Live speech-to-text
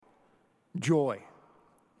joy.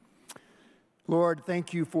 Lord,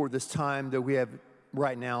 thank you for this time that we have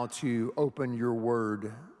right now to open your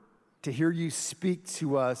word, to hear you speak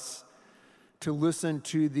to us, to listen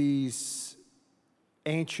to these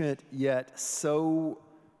ancient yet so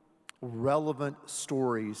relevant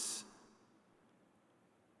stories.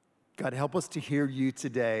 God, help us to hear you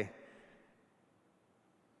today.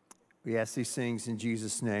 We ask these things in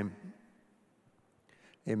Jesus' name.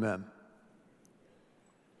 Amen.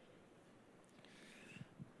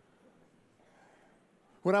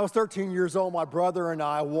 When I was 13 years old, my brother and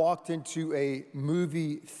I walked into a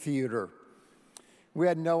movie theater. We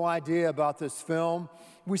had no idea about this film.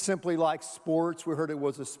 We simply liked sports. We heard it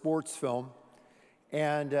was a sports film.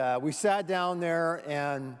 And we sat down there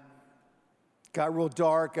and got real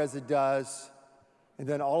dark as it does. And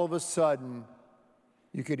then all of a sudden,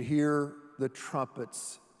 you could hear the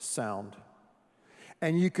trumpets sound.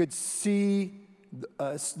 And you could see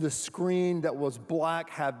the screen that was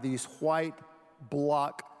black have these white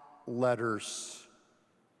block letters.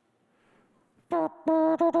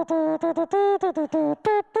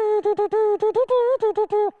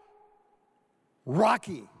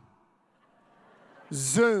 Rocky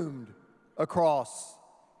zoomed across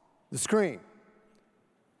the screen.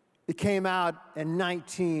 It came out in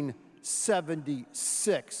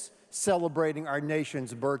 1976, celebrating our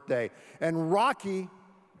nation's birthday. And Rocky,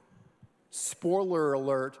 spoiler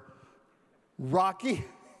alert, Rocky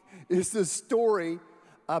is the story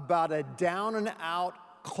about a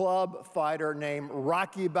down-and-out club fighter named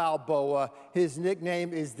Rocky Balboa. His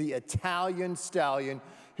nickname is the Italian Stallion,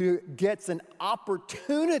 who gets an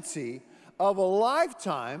opportunity of a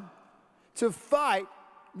lifetime to fight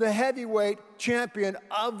the heavyweight champion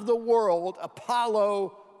of the world,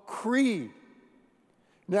 Apollo Creed.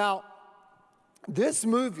 Now, this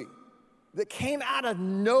movie that came out of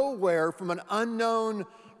nowhere from an unknown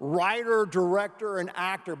writer, director, and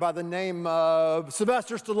actor by the name of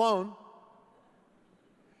Sylvester Stallone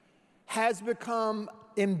has become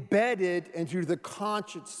embedded into the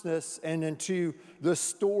consciousness and into the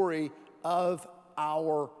story of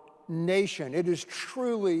our nation. It is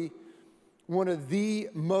truly one of the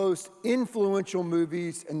most influential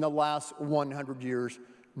movies in the last 100 years,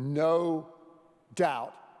 no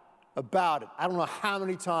doubt about it. I don't know how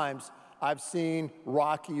many times I've seen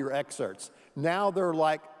Rocky or excerpts. Now they're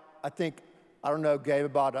like, I don't know, Gabe,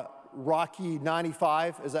 about a Rocky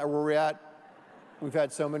 95. Is that where we're at? We've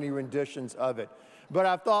had so many renditions of it. But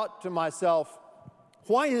I've thought to myself,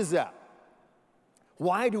 why is that?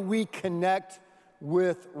 Why do we connect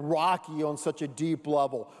with Rocky on such a deep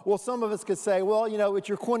level? Well, some of us could say, well, you know, it's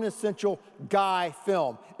your quintessential guy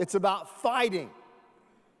film. It's about fighting.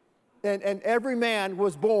 And every man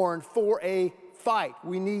was born for a fight.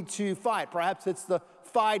 We need to fight. Perhaps it's the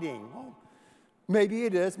fighting. Well, maybe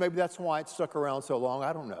it is. Maybe that's why it stuck around so long.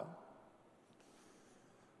 I don't know.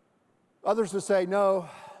 Others would say, no,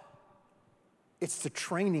 it's the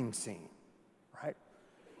training scene, right?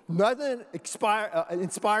 Nothing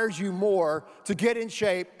inspires you more to get in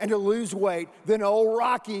shape and to lose weight than old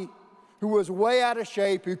Rocky, who was way out of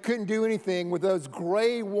shape, who couldn't do anything with those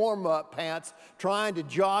gray warm-up pants, trying to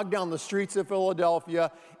jog down the streets of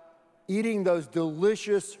Philadelphia, eating those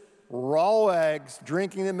delicious raw eggs,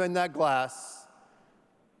 drinking them in that glass,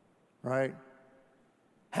 right?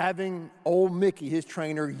 Having old Mickey, his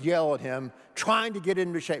trainer, yell at him, trying to get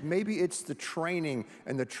into shape. Maybe it's the training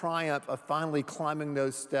and the triumph of finally climbing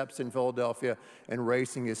those steps in Philadelphia and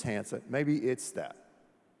raising his hands. Maybe it's that.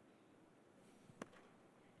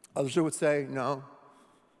 Others would say, no,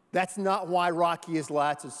 that's not why Rocky has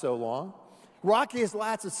lasted so long. Rocky has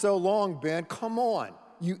lasted so long, Ben. Come on,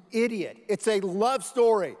 you idiot. It's a love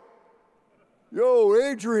story. Yo,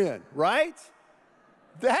 Adrian, right?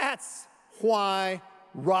 That's why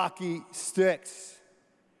Rocky sticks.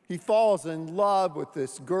 He falls in love with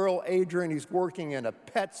this girl, Adrian. He's working in a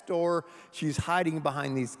pet store. She's hiding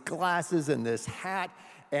behind these glasses and this hat,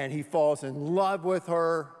 and he falls in love with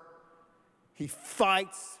her. He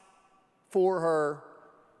fights for her.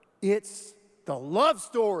 It's the love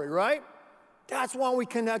story, right? That's why we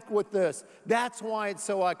connect with this. That's why it's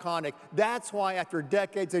so iconic. That's why after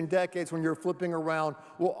decades and decades, when you're flipping around,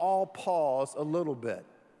 we'll all pause a little bit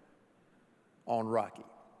on Rocky.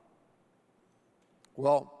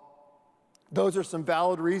 Well, those are some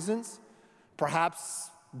valid reasons. Perhaps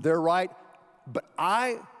they're right. But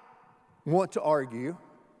I want to argue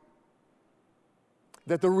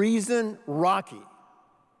that the reason Rocky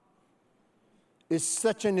is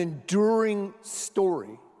such an enduring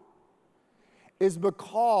story is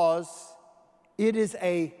because it is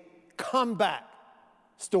a comeback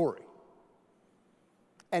story.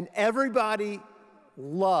 And everybody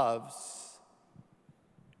loves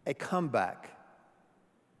a comeback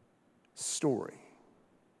story.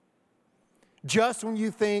 Just when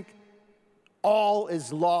you think all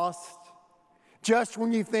is lost, just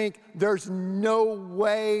when you think there's no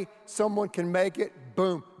way someone can make it,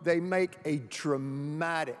 boom, they make a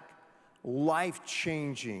dramatic,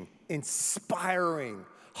 life-changing, inspiring,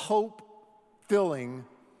 hope-filling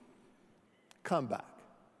comeback.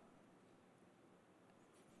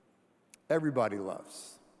 Everybody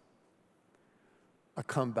loves a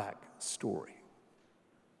comeback story.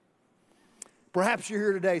 Perhaps you're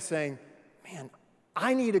here today saying, man,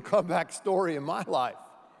 I need a comeback story in my life.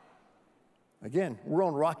 Again, we're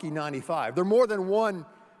on Rocky 95. There are more than one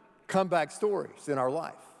comeback stories in our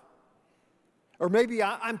life. Or maybe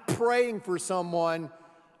I'm praying for someone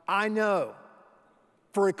I know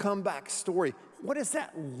for a comeback story. What does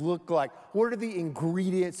that look like? What are the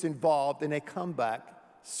ingredients involved in a comeback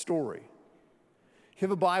story? If you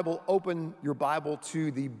have a Bible, open your Bible to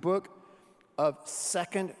the book of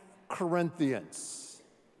 2 Corinthians.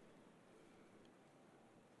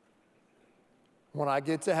 When I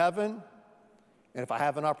get to heaven, and if I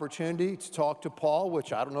have an opportunity to talk to Paul,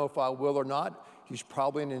 which I don't know if I will or not, he's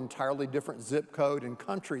probably in an entirely different zip code and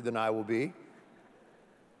country than I will be.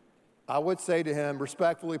 I would say to him,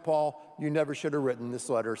 respectfully, Paul, you never should have written this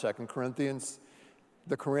letter, 2 Corinthians.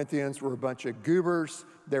 The Corinthians were a bunch of goobers.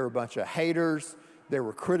 They were a bunch of haters. They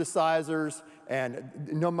were criticizers. And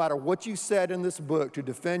no matter what you said in this book to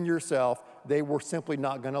defend yourself, they were simply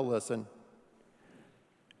not going to listen.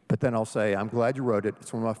 But then I'll say, I'm glad you wrote it.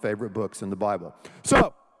 It's one of my favorite books in the Bible.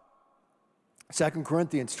 So, 2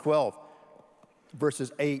 Corinthians 12,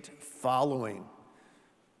 verses 8 following.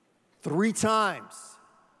 Three times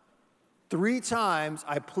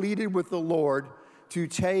I pleaded with the Lord to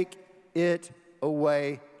take it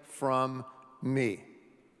away from me.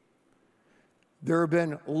 There have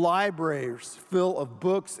been libraries full of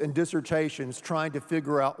books and dissertations trying to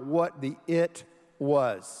figure out what the it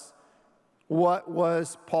was. What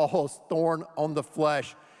was Paul's thorn on the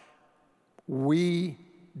flesh? We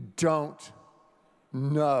don't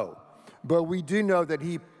know. But we do know that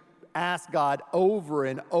he asked God over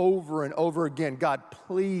and over and over again, God,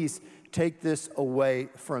 please take this away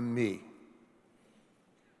from me.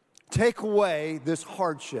 Take away this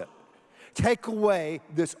hardship. Take away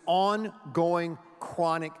this ongoing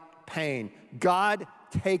chronic pain. God,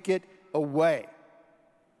 take it away.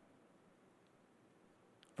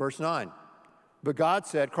 Verse 9. But God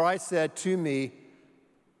said, Christ said to me,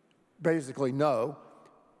 basically, no,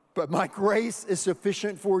 but my grace is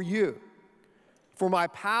sufficient for you. For my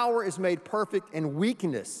power is made perfect in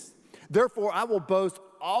weakness. Therefore, I will boast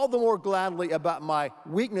all the more gladly about my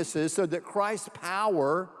weaknesses so that Christ's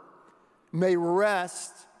power may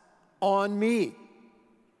rest on me.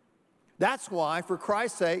 That's why, for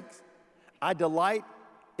Christ's sake, I delight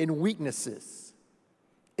in weaknesses,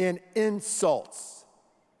 in insults,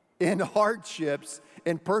 in hardships,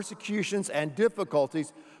 in persecutions and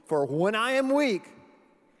difficulties. For when I am weak,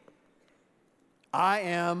 I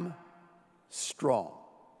am strong.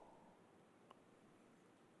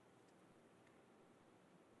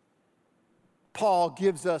 Paul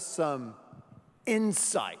gives us some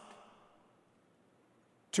insight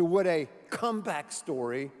to what a comeback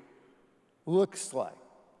story looks like.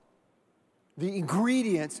 The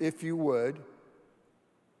ingredients, if you would,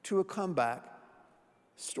 to a comeback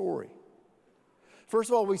story. First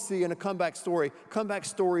of all, we see in a comeback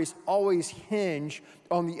stories always hinge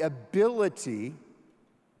on the ability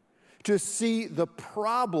to see the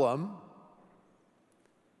problem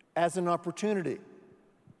as an opportunity.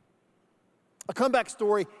 A comeback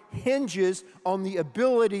story hinges on the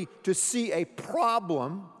ability to see a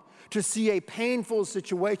problem, to see a painful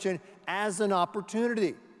situation as an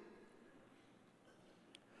opportunity.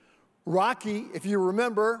 Rocky, if you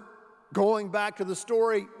remember, going back to the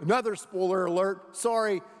story, another spoiler alert,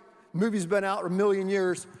 sorry, movie's been out a million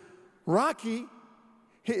years. Rocky,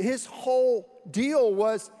 his whole deal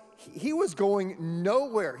was he was going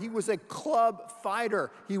nowhere. He was a club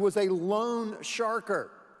fighter. He was a lone sharker.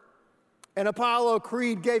 And Apollo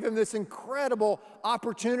Creed gave him this incredible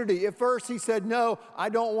opportunity. At first he said, no, I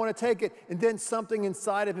don't want to take it. And then something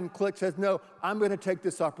inside of him clicked, says, no, I'm going to take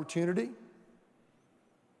this opportunity.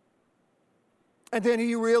 And then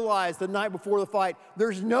he realized the night before the fight,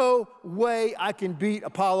 there's no way I can beat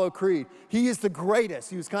Apollo Creed. He is the greatest.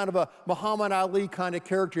 He was kind of a Muhammad Ali kind of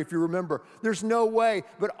character, if you remember. There's no way.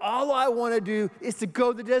 But all I want to do is to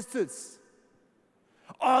go the distance.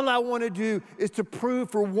 All I want to do is to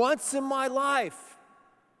prove for once in my life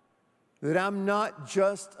that I'm not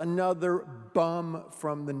just another bum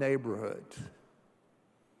from the neighborhood.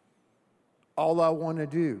 All I want to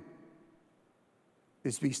do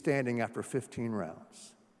is be standing after 15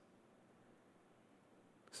 rounds.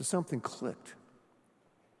 So something clicked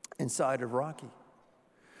inside of Rocky.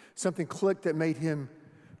 Something clicked that made him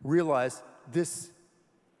realize this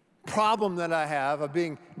problem that I have of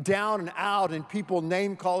being down and out and people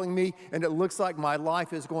name calling me and it looks like my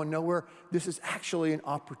life is going nowhere. This is actually an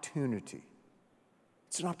opportunity.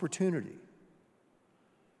 It's an opportunity.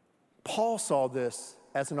 Paul saw this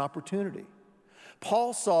as an opportunity.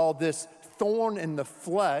 Paul saw this thorn in the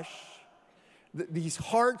flesh, these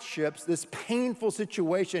hardships, this painful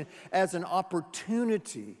situation as an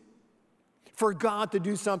opportunity for God to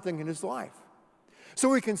do something in his life. So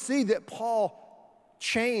we can see that Paul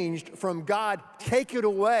changed from God, take it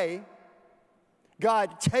away.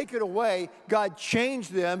 God, take it away. God, change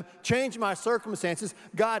them, change my circumstances.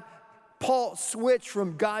 Paul switched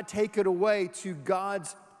from God, take it away to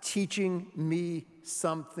God's teaching me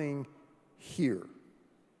something here.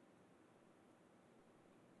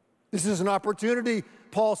 This is an opportunity,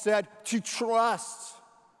 Paul said, to trust.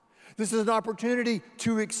 This is an opportunity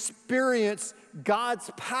to experience God's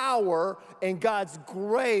power and God's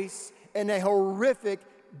grace in a horrific,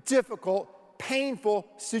 difficult, painful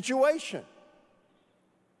situation.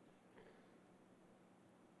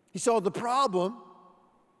 He saw the problem,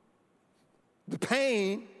 the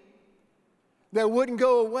pain that wouldn't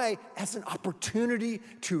go away as an opportunity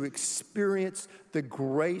to experience the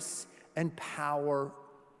grace and power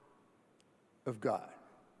of God.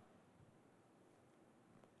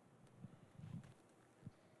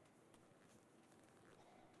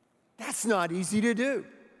 That's not easy to do.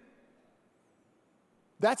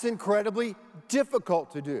 That's incredibly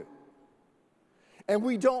difficult to do. And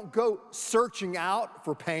we don't go searching out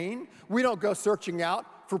for pain. We don't go searching out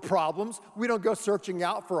for problems. We don't go searching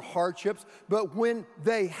out for hardships. But when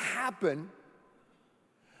they happen,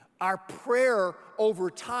 our prayer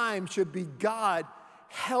over time should be, God,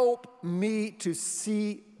 help me to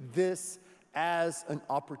see this as an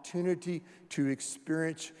opportunity to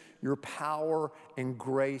experience your power and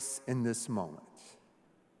grace in this moment.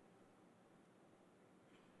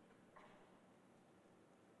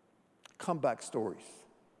 Comeback stories.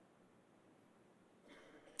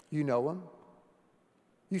 You know them.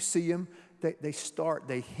 You see them.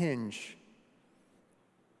 They hinge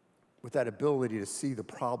with that ability to see the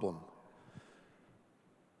problem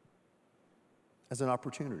as an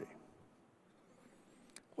opportunity.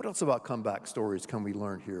 What else about comeback stories can we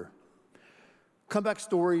learn here? Comeback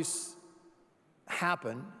stories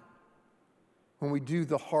happen when we do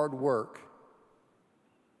the hard work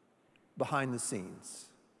behind the scenes.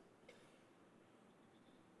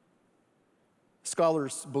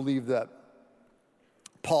 Scholars believe that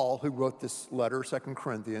Paul, who wrote this letter, 2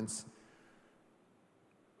 Corinthians,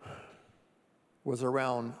 was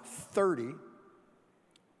around 30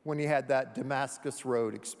 when he had that Damascus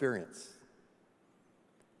Road experience.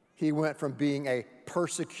 He went from being a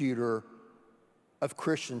persecutor of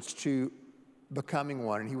Christians to becoming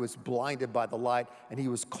one, and he was blinded by the light, and he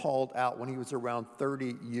was called out when he was around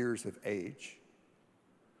 30 years of age.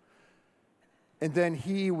 And then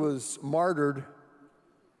he was martyred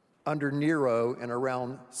under Nero in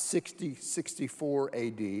around 64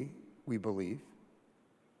 AD, we believe.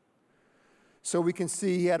 So we can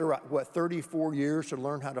see he had, 34 years to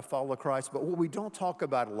learn how to follow Christ. But what we don't talk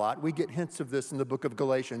about a lot, we get hints of this in the book of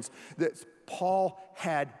Galatians, that Paul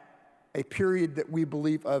had a period that we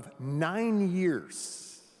believe of 9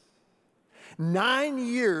 years. 9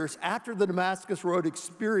 years after the Damascus Road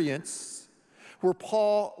experience, where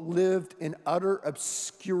Paul lived in utter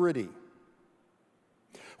obscurity,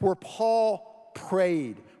 where Paul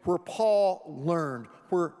prayed, where Paul learned,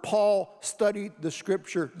 where Paul studied the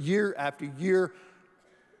scripture year after year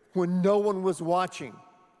when no one was watching,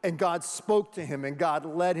 and God spoke to him and God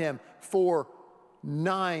led him for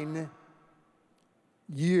 9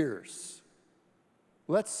 years.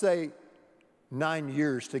 Let's say 9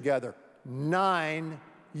 years together. 9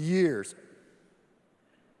 years.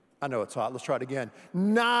 I know it's hot. Let's try it again.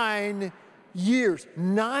 9 years.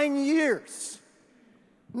 9 years.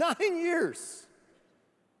 9 years.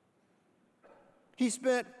 He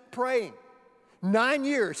spent praying. 9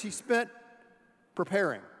 years he spent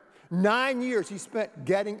preparing. 9 years he spent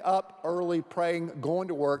getting up early, praying, going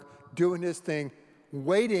to work, doing his thing,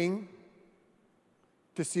 waiting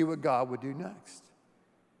to see what God would do next.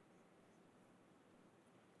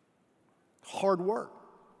 Hard work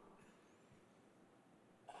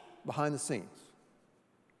behind the scenes.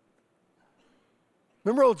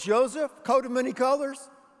 Remember old Joseph, coat of many colors?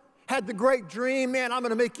 Had the great dream, man, I'm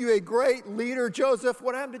going to make you a great leader, Joseph.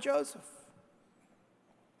 What happened to Joseph?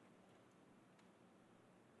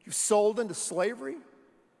 He was sold into slavery,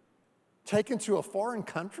 taken to a foreign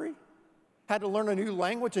country, had to learn a new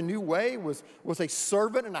language, a new way, was a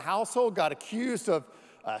servant in a household, got accused of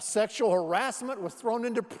sexual harassment, was thrown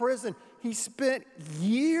into prison. He spent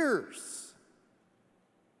years,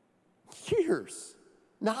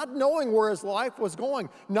 not knowing where his life was going,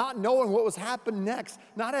 not knowing what was happening next,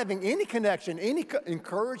 not having any connection, any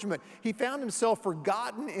encouragement. He found himself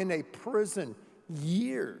forgotten in a prison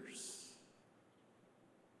years.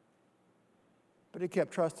 But he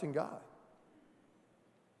kept trusting God.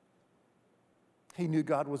 He knew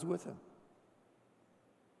God was with him.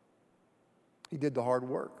 He did the hard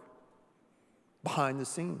work behind the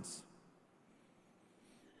scenes.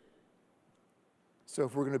 So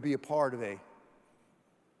if we're going to be a part of a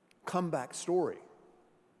comeback story,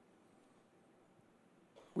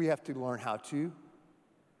 we have to learn how to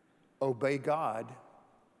obey God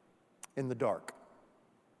in the dark.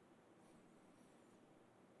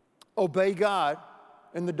 Obey God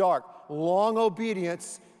in the dark. Long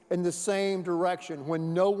obedience in the same direction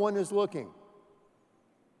when no one is looking,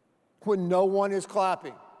 when no one is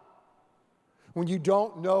clapping, when you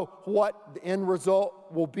don't know what the end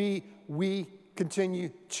result will be. We continue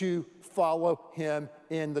to follow him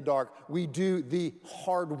in the dark. We do the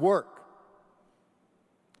hard work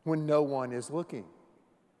when no one is looking.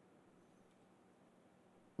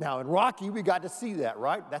 Now, in Rocky, we got to see that,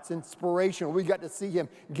 right? That's inspirational. We got to see him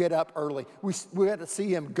get up early. We got to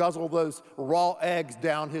see him guzzle those raw eggs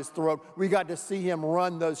down his throat. We got to see him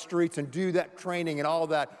run those streets and do that training and all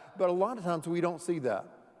that. But a lot of times we don't see that.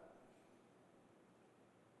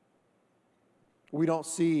 We don't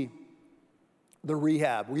see the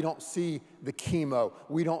rehab. We don't see the chemo.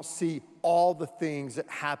 We don't see all the things that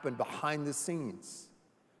happen behind the scenes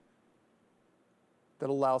that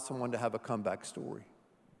allow someone to have a comeback story.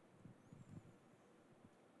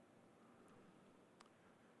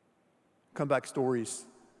 Comeback stories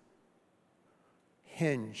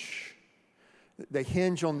hinge. They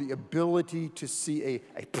hinge on the ability to see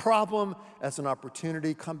a problem as an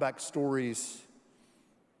opportunity. Comeback stories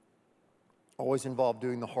always involve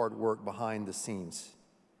doing the hard work behind the scenes,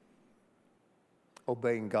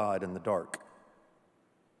 obeying God in the dark.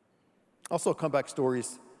 Also, comeback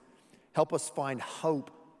stories help us find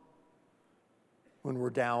hope when we're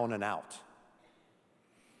down and out.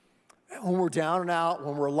 When we're down and out,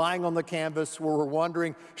 when we're lying on the canvas, where we're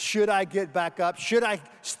wondering, should I get back up? Should I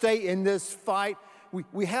stay in this fight?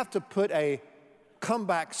 We have to put a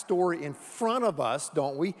comeback story in front of us,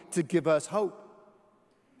 don't we, to give us hope.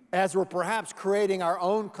 As we're perhaps creating our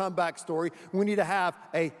own comeback story, we need to have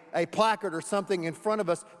a placard or something in front of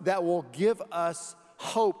us that will give us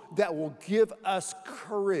hope, that will give us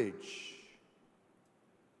courage.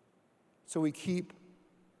 So we keep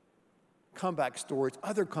comeback stories,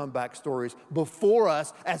 other comeback stories before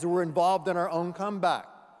us as we're involved in our own comeback.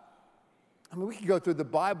 I mean, we could go through the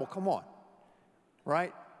Bible, come on,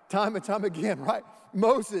 right? Time and time again, right?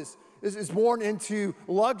 Moses is born into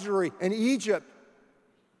luxury in Egypt.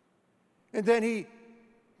 And then he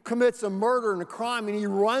commits a murder and a crime and he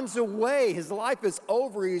runs away. His life is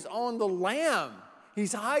over. He's on the lam.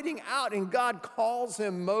 He's hiding out and God calls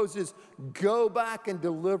him, Moses, go back and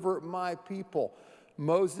deliver my people.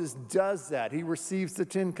 Moses does that. He receives the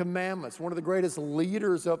 10 Commandments, one of the greatest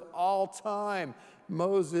leaders of all time.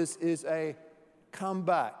 Moses is a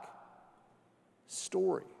comeback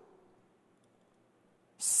story.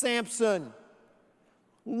 Samson,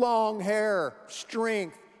 long hair,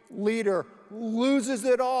 strength, leader, loses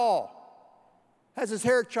it all. Has his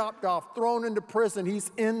hair chopped off, thrown into prison. He's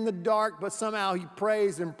in the dark, but somehow he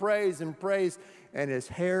prays and prays and prays, and his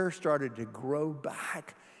hair started to grow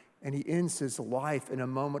back, and he ends his life in a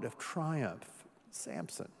moment of triumph.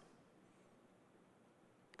 Samson.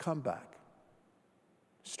 Comeback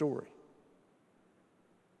story.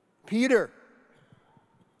 Peter,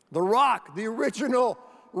 the rock, the original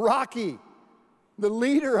Rocky, the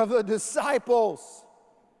leader of the disciples.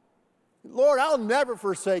 Lord, I'll never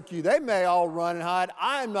forsake you. They may all run and hide.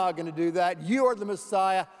 I'm not going to do that. You are the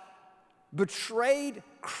Messiah. Betrayed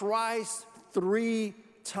Christ 3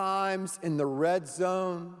 times in the red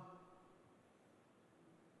zone.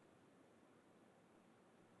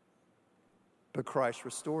 But Christ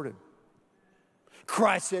restored him.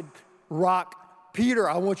 Christ said, Rock, Peter,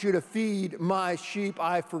 I want you to feed my sheep.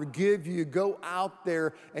 I forgive you. Go out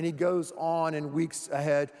there. And he goes on in weeks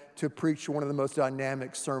ahead to preach one of the most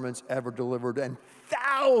dynamic sermons ever delivered. And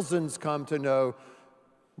thousands come to know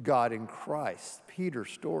God in Christ.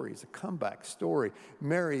 Peter's story is a comeback story.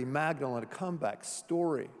 Mary Magdalene, a comeback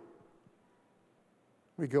story.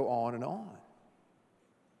 We go on and on.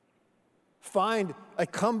 Find a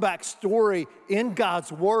comeback story in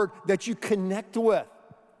God's Word that you connect with,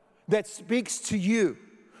 that speaks to you,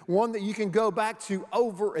 one that you can go back to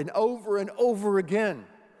over and over and over again,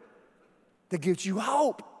 that gives you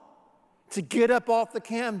hope to get up off the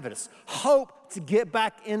canvas, hope to get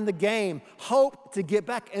back in the game, hope to get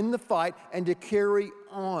back in the fight and to carry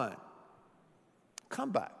on.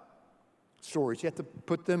 Comeback stories, you have to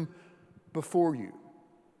put them before you.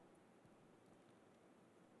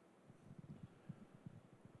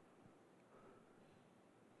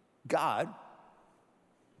 God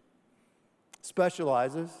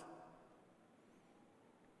specializes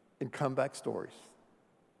in comeback stories.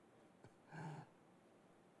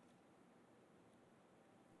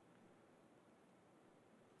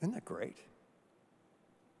 Isn't that great?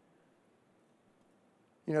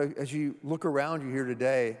 You know, as you look around you here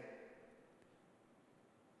today,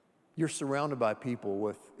 you're surrounded by people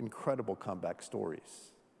with incredible comeback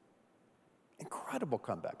stories. Incredible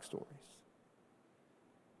comeback stories.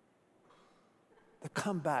 The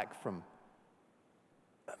comeback from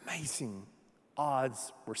amazing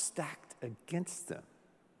odds were stacked against them.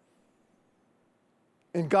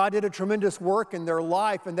 And God did a tremendous work in their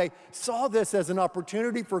life, and they saw this as an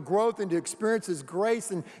opportunity for growth and to experience His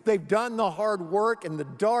grace, and they've done the hard work in the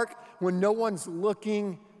dark when no one's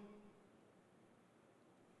looking.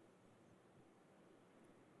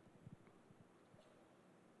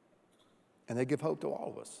 And they give hope to all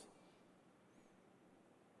of us.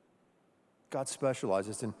 God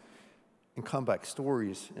specializes in comeback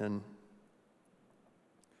stories, and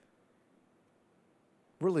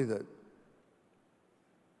really the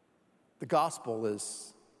gospel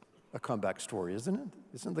is a comeback story, isn't it?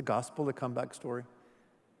 Isn't the gospel a comeback story?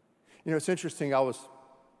 You know, it's interesting. I was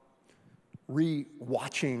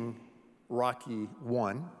re-watching Rocky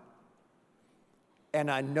I,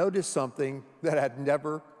 and I noticed something that I'd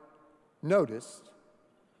never noticed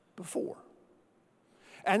before.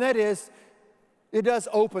 And that is, it does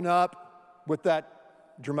open up with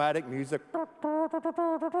that dramatic music.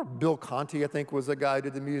 Bill Conti, I think, was the guy who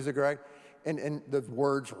did the music, right? And the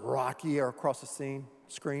words Rocky are across the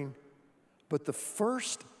screen. But the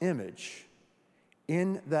first image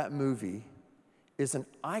in that movie is an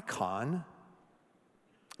icon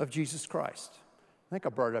of Jesus Christ. I think I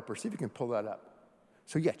brought it up, or see if you can pull that up.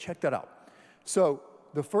 So yeah, check that out. So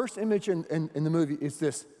the first image in the movie is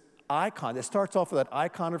this icon. It starts off with that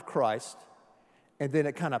icon of Christ, and then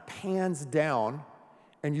it kind of pans down,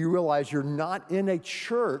 and you realize you're not in a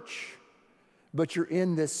church, but you're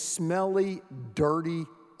in this smelly, dirty,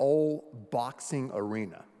 old boxing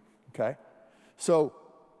arena, okay? So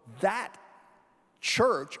that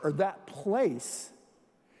church or that place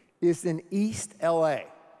is in East LA.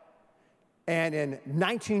 And in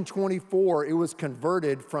 1924, it was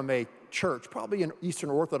converted from a church, probably an Eastern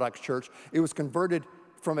Orthodox church. It was converted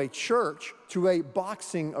from a church to a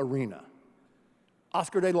boxing arena.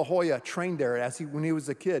 Oscar de la Hoya trained there when he was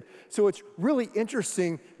a kid. So it's really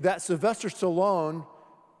interesting that Sylvester Stallone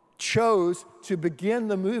chose to begin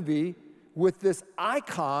the movie with this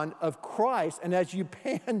icon of Christ. And as you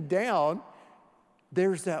pan down,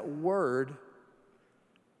 there's that word,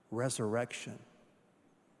 resurrection.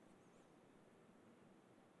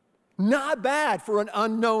 Not bad for an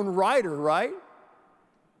unknown writer, right?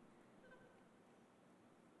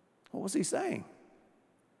 What was he saying?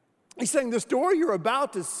 He's saying the story you're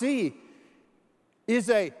about to see is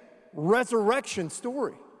a resurrection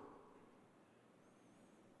story.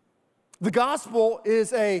 The gospel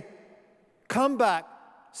is a comeback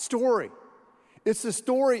story. It's the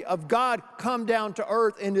story of God come down to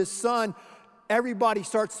earth and His Son. Everybody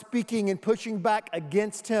starts speaking and pushing back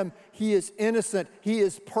against Him. He is innocent. He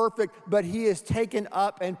is perfect, but He is taken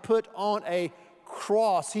up and put on a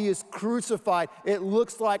cross. He is crucified. It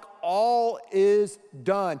looks like all is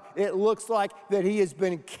done. It looks like that He has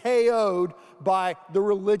been KO'd by the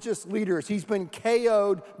religious leaders. He's been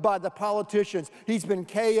KO'd by the politicians. He's been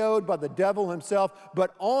KO'd by the devil himself.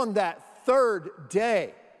 But on that third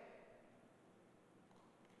day,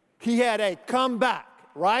 He had a comeback,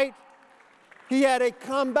 right? He had a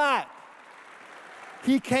comeback.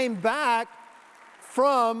 He came back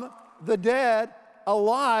from the dead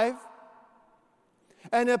alive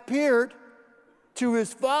and appeared to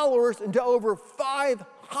His followers and to over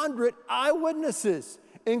 500 eyewitnesses,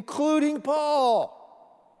 including Paul,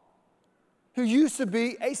 who used to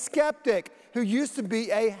be a skeptic, who used to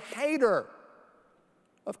be a hater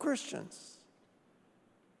of Christians.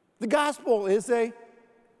 The gospel is a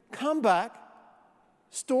comeback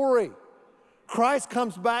story. Christ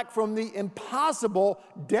comes back from the impossible,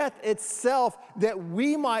 death itself, that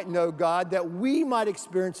we might know God, that we might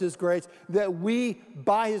experience His grace, that we,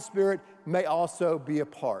 by His Spirit, may also be a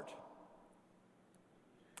part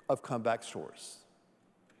of comeback stories.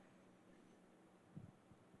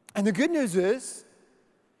 And the good news is,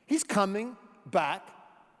 he's coming back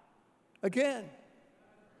again.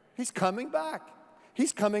 He's coming back.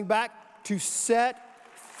 He's coming back to set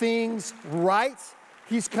things right.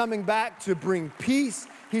 He's coming back to bring peace.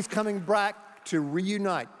 He's coming back to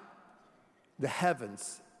reunite the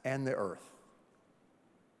heavens and the earth.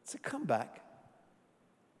 It's a comeback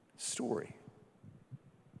story.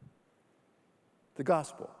 The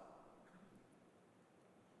gospel.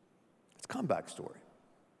 It's a comeback story.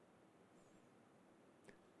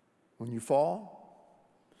 When you fall,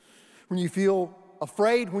 when you feel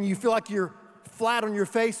afraid, when you feel like you're flat on your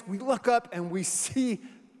face, we look up and we see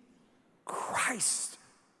Christ.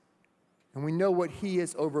 And we know what he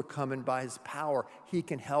has overcome, and by his power, he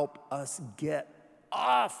can help us get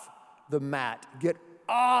off the mat, get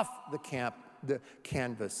off the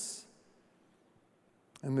canvas,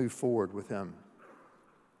 and move forward with him.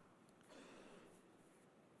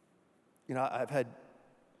 You know, I've had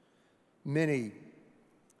many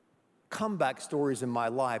comeback stories in my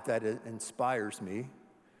life that inspires me.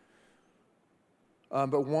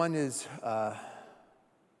 But one is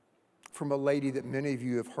from a lady that many of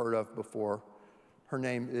you have heard of before. Her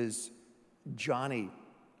name is Joni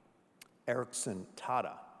Eareckson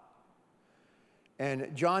Tada. And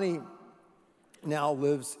Joni now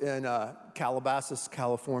lives in Calabasas,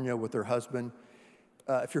 California with her husband.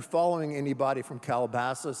 If you're following anybody from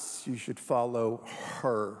Calabasas, you should follow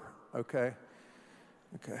her, okay?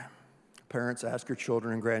 Okay. Parents, ask your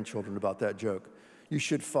children and grandchildren about that joke. You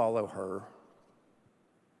should follow her.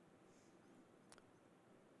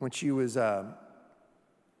 When she was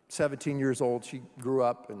 17 years old, she grew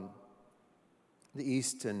up in the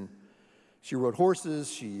East, and she rode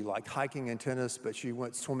horses. She liked hiking and tennis, but she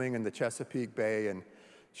went swimming in the Chesapeake Bay, and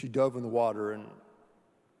she dove in the water and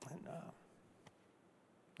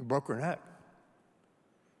broke her neck.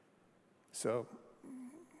 So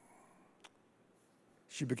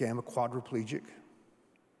she became a quadriplegic.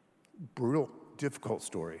 Brutal, difficult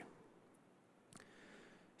story.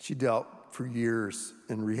 She dealt for years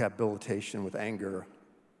in rehabilitation with anger,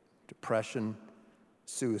 depression,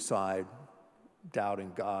 suicide,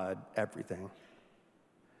 doubting God, everything.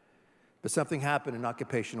 But something happened in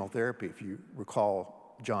occupational therapy, if you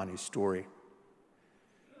recall Joni's story.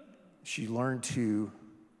 She learned to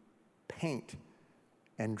paint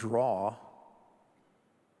and draw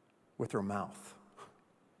with her mouth.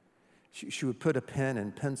 She would put a pen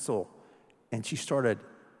and pencil, and she started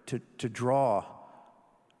to draw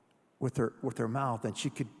with her mouth, and she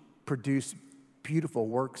could produce beautiful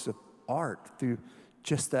works of art through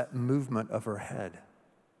just that movement of her head.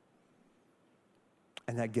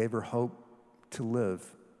 And that gave her hope to live.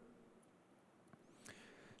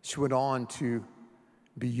 She went on to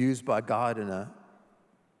be used by God in a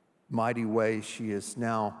mighty way. She has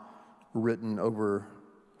now written over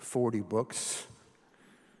 40 books.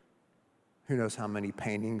 Who knows how many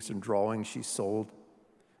paintings and drawings she's sold.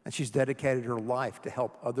 And she's dedicated her life to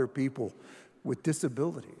help other people with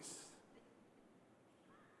disabilities.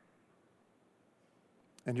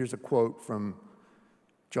 And here's a quote from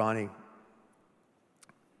Joni.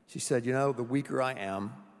 She said, "You know, the weaker I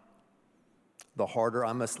am, the harder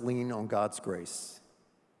I must lean on God's grace.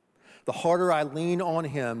 The harder I lean on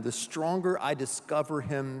him, the stronger I discover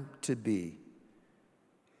him to be,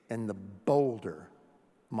 and the bolder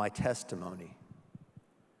my testimony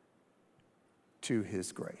to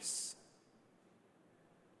his grace."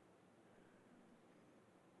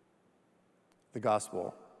 The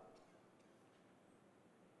gospel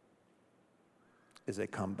is a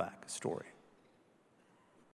comeback story.